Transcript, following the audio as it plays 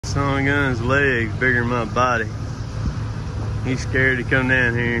Son of Gun's legs bigger than my body. He's scared to come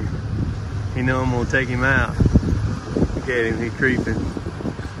down here. He know I'm gonna take him out. Look at him, he's creeping.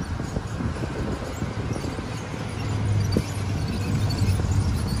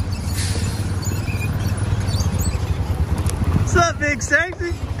 What's up, big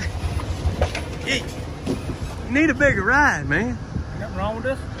sexy? Hey, you need a bigger ride, man. Nothing wrong with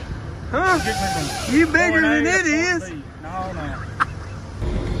this? Huh? You bigger than it is. No, no.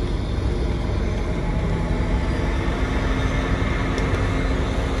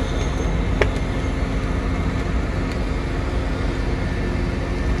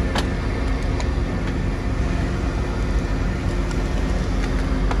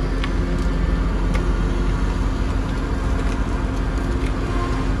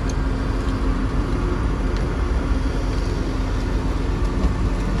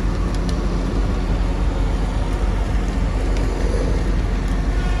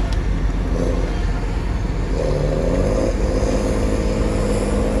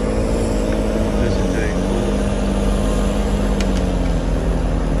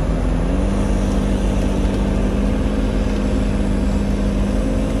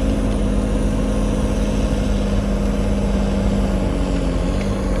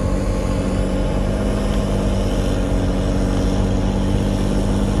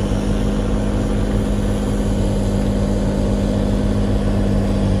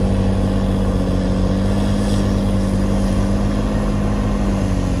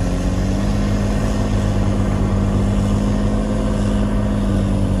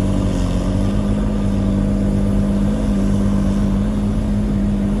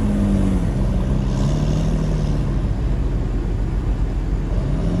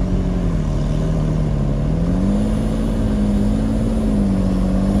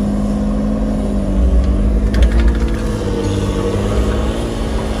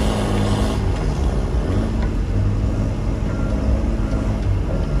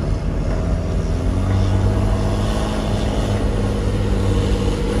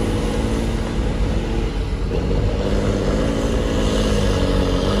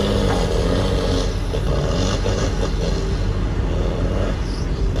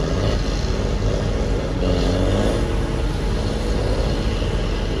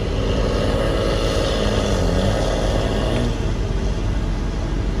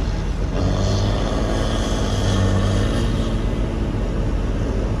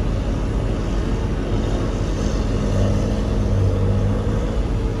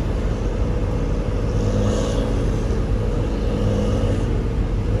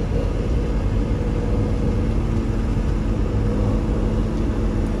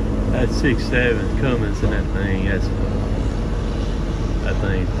 That 6.7 Cummins in that thing, that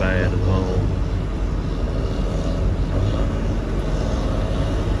thing's bad as all.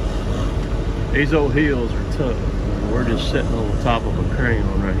 These old hills are tough. We're just sitting on the top of a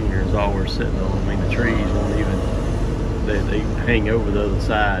crown right here is all we're sitting on. I mean, the trees won't even, they hang over the other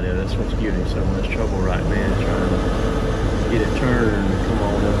side. And that's what's giving him so much trouble right now, trying to get it turned and come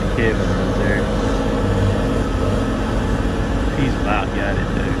on up to Kevin right there. He's about got it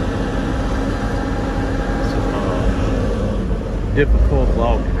too. Difficult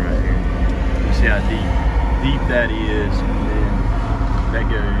logging right here. You see how deep that is, and then that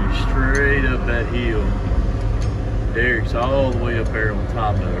goes straight up that hill. Derek's all the way up there on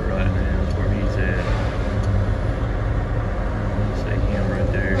top of it right now is where he's at. See him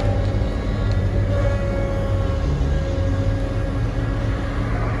right there.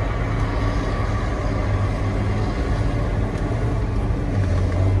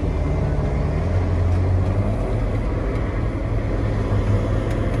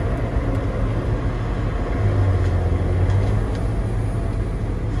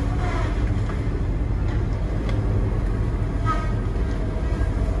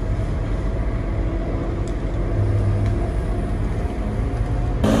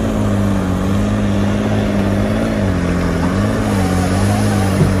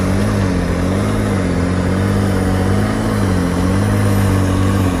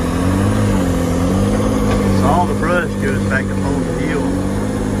 Back up on the hill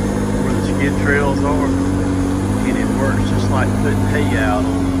where the skid trails are, and it works just like putting hay out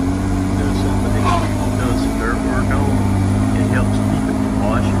on something that you've done some dirt work on. It helps keep it from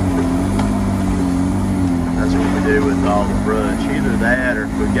washing. That's what we do with all the brush. Either that, or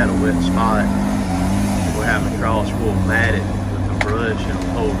if we've got a wet spot, we'll have a cross, we'll mat it with the brush and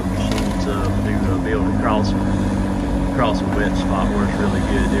hold the machines up to be able to cross a wet spot where it's really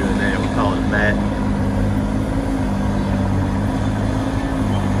good doing that. We call it matting.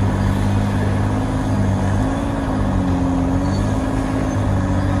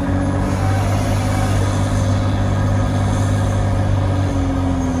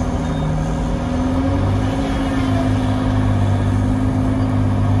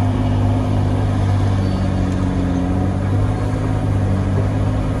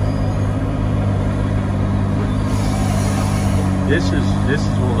 this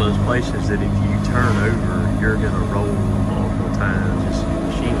is one of those places that if you turn over, you're gonna roll multiple times. This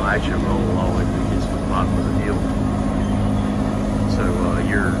machine will actually roll all the way through to the bottom of the hill. So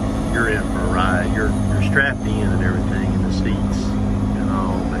you're in for a ride. You're strapped in and everything in the seats and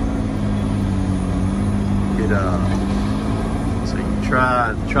all, but so you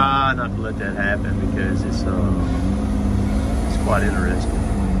try not to let that happen because it's quite interesting.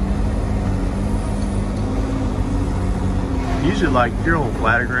 Usually, like if you're on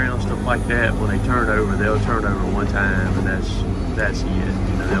flatter ground, stuff like that, when they turn over, they'll turn over one time, and that's it. You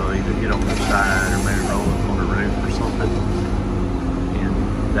know, they'll either get on the side or maybe roll up on the roof or something,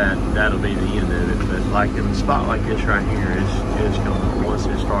 and that'll be the end of it. But like in a spot like this right here, it's gonna, once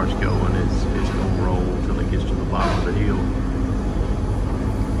it starts going, it's gonna roll until it gets to the bottom of the hill.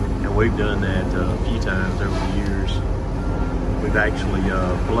 And we've done that a few times over the years. We've actually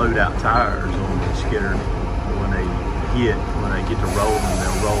blowed out tires on the skidder when they get to rolling.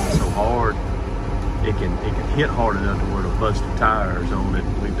 They'll roll so hard it can hit hard enough to where it'll bust the tires on it.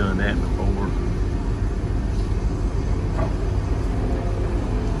 We've done that before.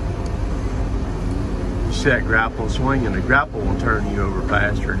 You set grapple swing, and the grapple will turn you over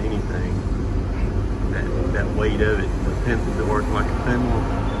faster than anything. That weight of it, the working like a pendulum.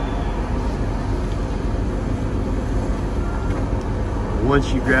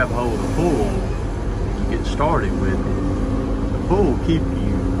 Once you grab hold of the pull, you get started with it. The pull will keep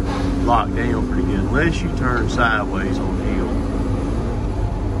you locked down pretty good unless you turn sideways on the hill.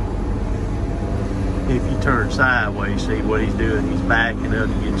 If you turn sideways, see what he's doing, he's backing up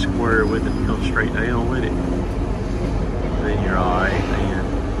to get square with it and come straight down with it. And then you're alright then.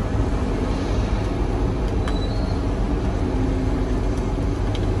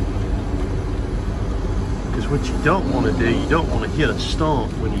 Because what you don't want to do, you don't want to hit a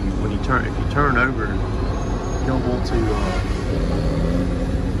stump when you turn. If you turn over, you don't want to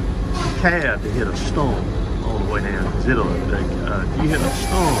cab to hit a stump all the way down, because if you hit a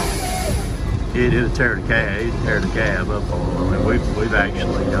stump, it'll tear the cab up on. I mean, we've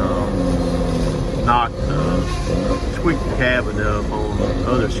actually tweaked the cab enough on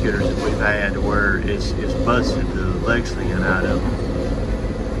other skidders that we've had to where it's busted the leg stand out of them.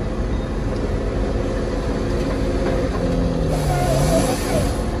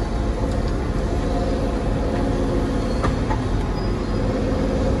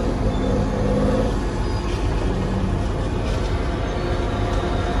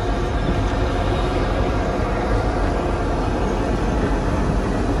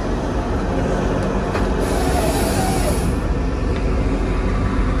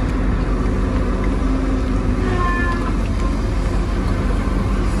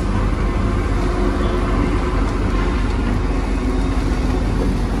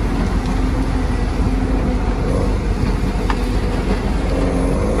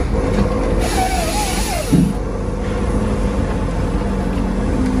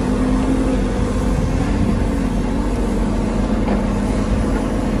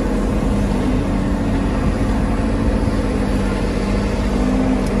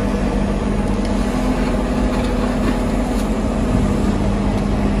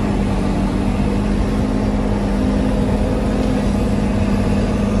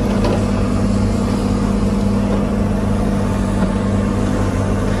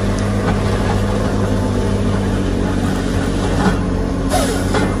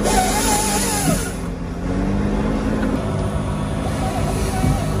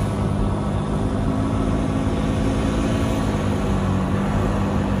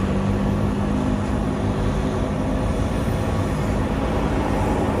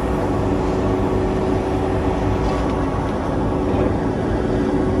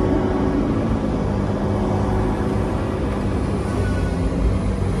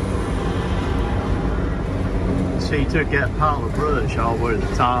 He took that pile of brush all the way to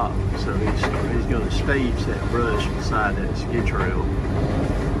the top, so he's going to stage that brush beside that skid trail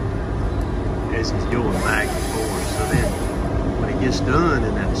as he's going back and forth. So then when he gets done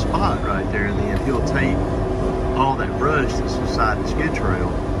in that spot right there, then he'll take all that brush that's beside the skid trail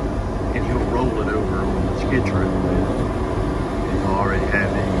and he'll roll it over on the skid trail. And he'll already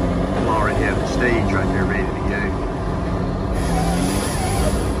have the stage right there ready to go.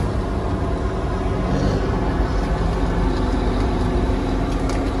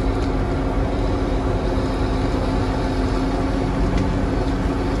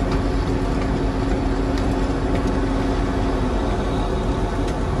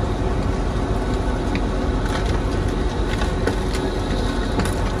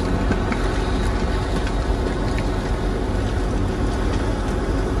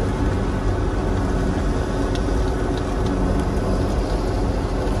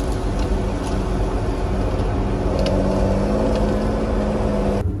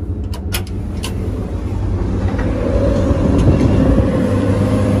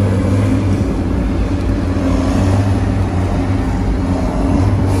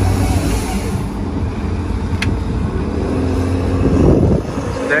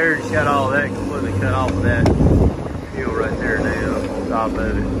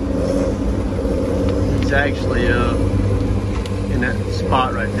 it. It's actually in that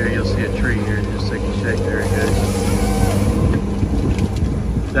spot right there. You'll see a tree here. Just take a shake. There it goes.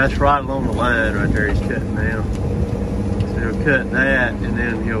 That's right along the line right there. He's cutting down. So he'll cut that, and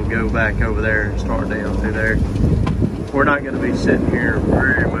then he'll go back over there and start down through there. We're not going to be sitting here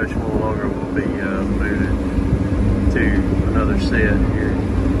very much more longer. We'll be moving to another set here.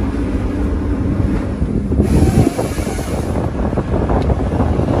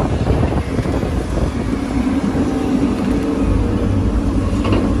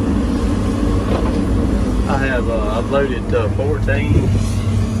 I've loaded 14.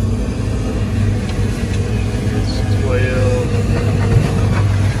 It's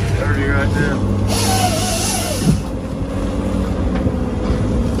 12:30 right now.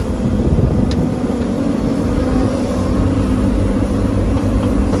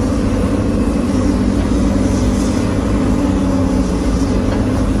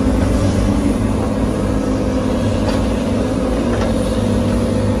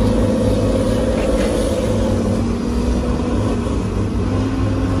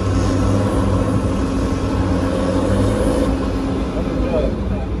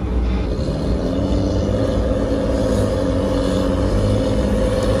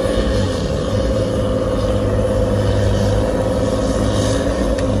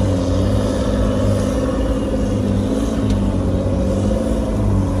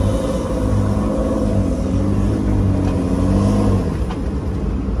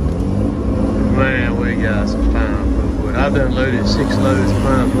 I've done loaded 6 loads of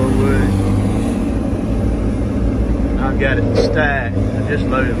pine wood. I've got it stacked. I just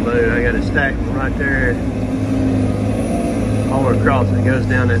loaded a load. I got it stacked from right there all the way across. It goes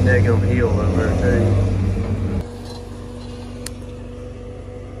down that daggum hill over there too.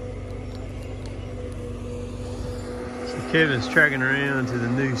 So Kevin's tracking around to the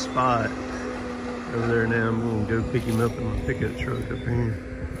new spot over there now. I'm going to go pick him up in my pickup truck up here.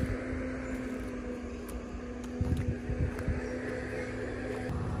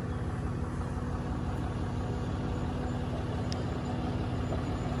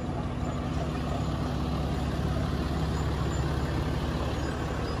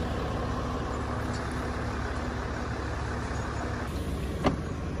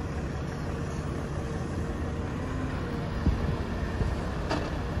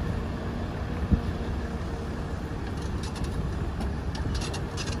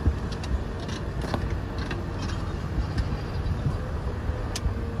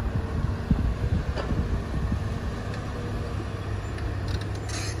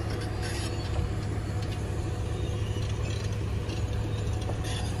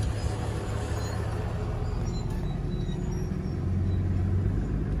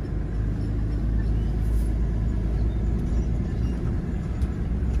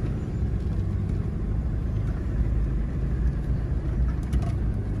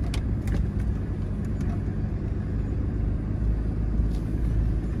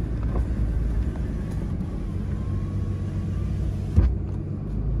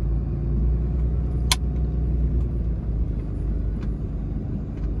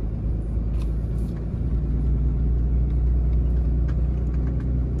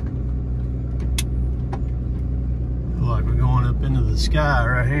 Into the sky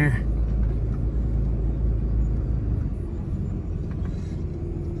right here.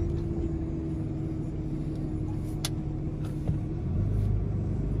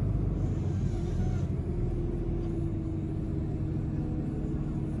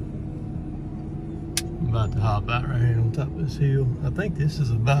 I'm about to hop out right here on top of this hill. I think this is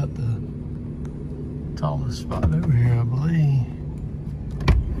about the tallest spot over here, I believe.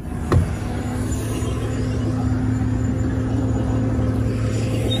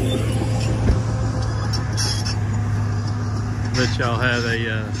 Let y'all have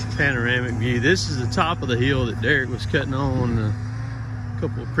a panoramic view. This is the top of the hill that Derek was cutting on a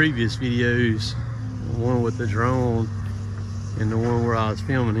couple of previous videos. The one with the drone and the one where I was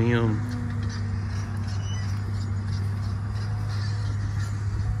filming him.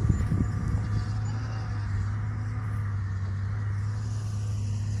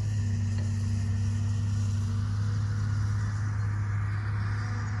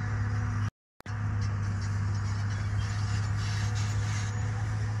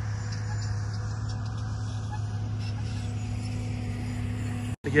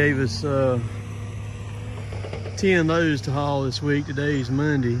 They gave us 10 loads to haul this week. Today's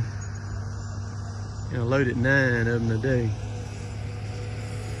Monday. And I loaded 9 of them today.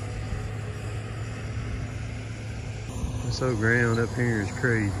 This old ground up here is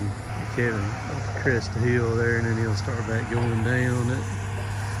crazy. Kevin crest the hill there and then he'll start back going down it.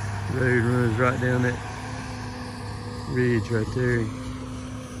 Road runs right down that ridge right there.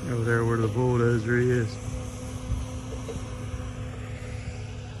 Over there where the bulldozer is.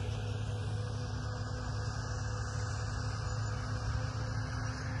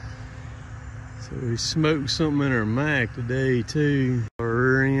 So we smoked something in our Mac today too. Our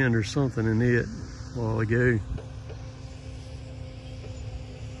rear end or something in it a while ago.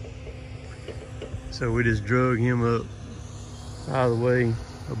 So we just drug him up out of the way,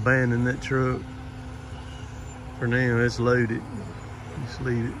 abandoned that truck. For now, it's loaded. Just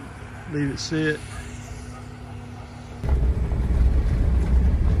leave it sit.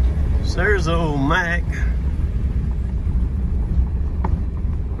 So there's the old Mac.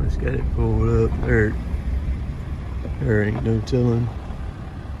 Just got it pulled up. There ain't no telling.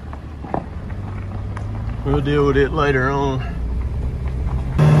 We'll deal with it later on.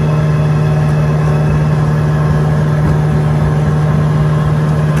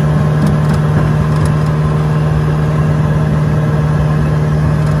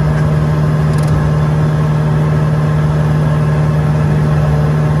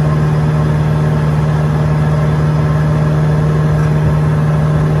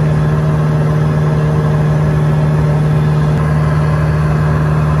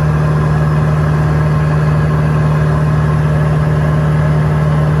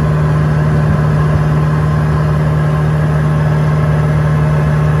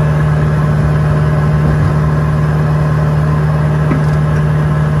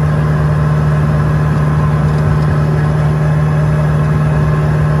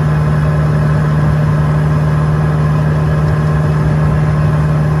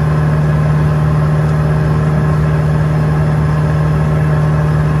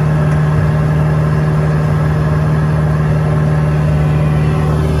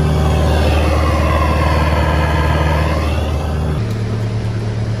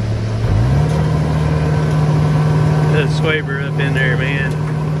 Swaber up in there, man.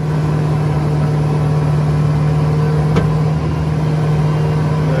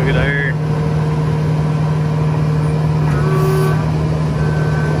 Look at her.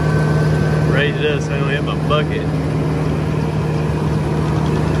 Raise it up so I don't hit my bucket.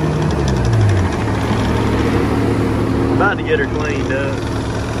 About to get her cleaned up.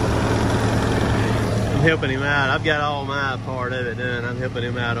 I'm helping him out. I've got all my part of it done. I'm helping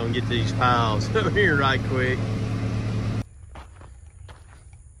him out on get these piles over here right quick.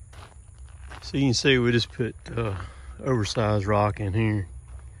 So you can see we just put oversized rock in here.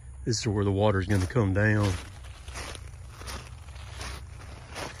 This is where the water is going to come down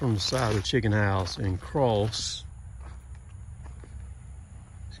from the side of the chicken house and cross.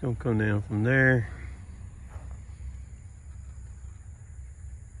 It's going to come down from there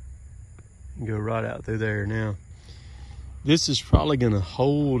and go right out through there. Now, this is probably going to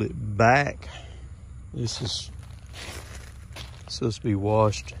hold it back. This is supposed to be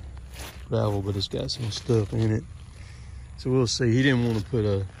washed gravel, but it's got some stuff in it, so we'll see. He didn't want to put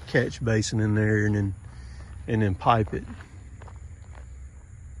a catch basin in there and then pipe it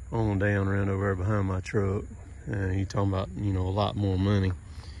on down around over there behind my truck. He talking about, you know, a lot more money,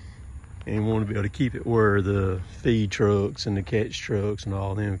 and he wanted to be able to keep it where the feed trucks and the catch trucks and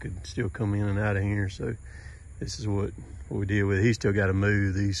all of them could still come in and out of here. So this is what we deal with. He's still got to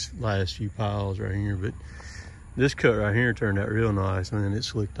move these last few piles right here, but this cut right here turned out real nice, man. It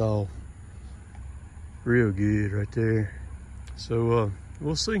slicked off real good right there. So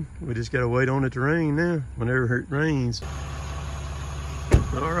we'll see. We just gotta wait on it to rain now, whenever it rains.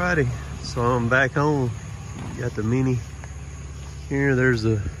 Alrighty, so I'm back home. Got the mini here. There's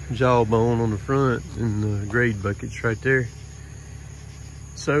the jawbone on the front and the grade buckets right there.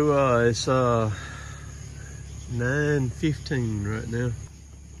 So it's 9:15 right now.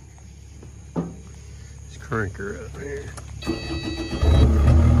 Let's crank her up here.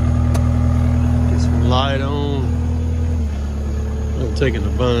 Light on. I'm taking the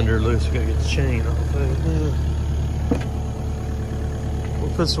binder loose. I gotta get the chain off of it now.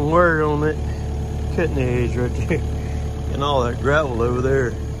 We'll put some wire on that cutting edge right there and all that gravel over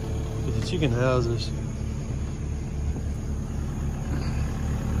there for the chicken houses.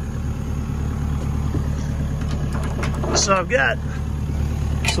 So I've got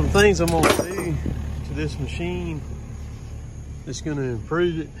some things I'm gonna do to this machine that's gonna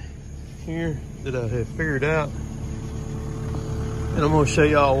improve it here that I have figured out, and I'm gonna show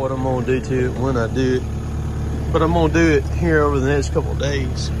y'all what I'm gonna do to it when I do it. But I'm gonna do it here over the next couple of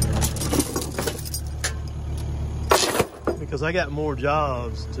days because I got more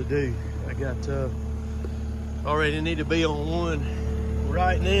jobs to do. I got already need to be on one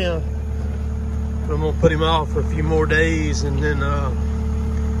right now, but I'm gonna put him off for a few more days, and then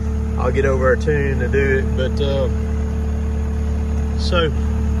I'll get over there tune to do it. But so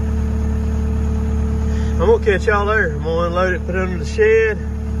I'm gonna catch y'all there. I'm gonna unload it, put it under the shed,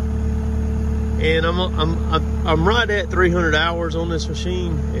 and I'm right at 300 hours on this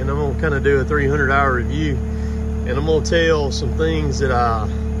machine, and I'm gonna kind of do a 300-hour review, and I'm gonna tell some things that I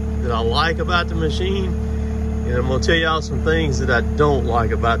like about the machine, and I'm gonna tell y'all some things that I don't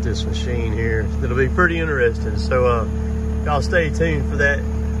like about this machine here. That'll be pretty interesting. So y'all stay tuned for that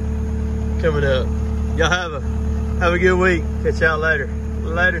coming up. Y'all have a good week. Catch y'all later.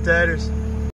 Later, taters.